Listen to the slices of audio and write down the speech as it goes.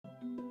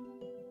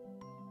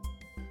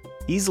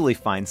Easily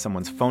find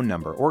someone's phone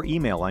number or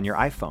email on your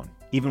iPhone,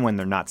 even when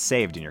they're not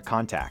saved in your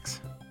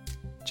contacts.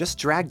 Just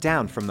drag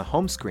down from the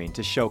home screen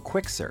to show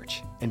Quick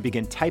Search and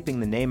begin typing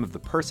the name of the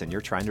person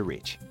you're trying to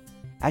reach.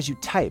 As you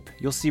type,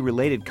 you'll see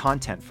related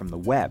content from the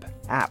web,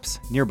 apps,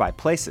 nearby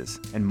places,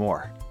 and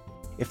more.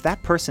 If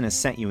that person has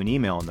sent you an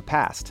email in the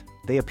past,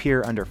 they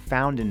appear under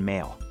Found in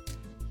Mail.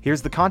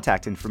 Here's the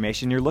contact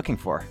information you're looking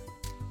for.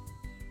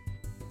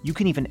 You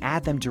can even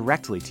add them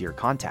directly to your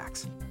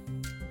contacts.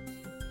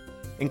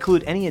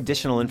 Include any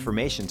additional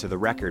information to the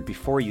record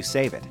before you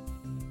save it.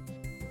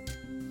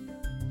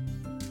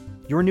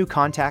 Your new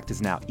contact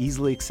is now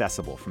easily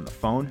accessible from the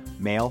phone,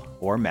 mail,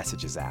 or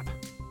Messages app.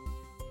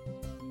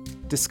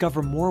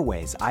 Discover more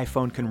ways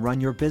iPhone can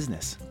run your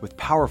business with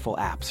powerful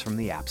apps from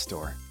the App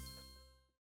Store.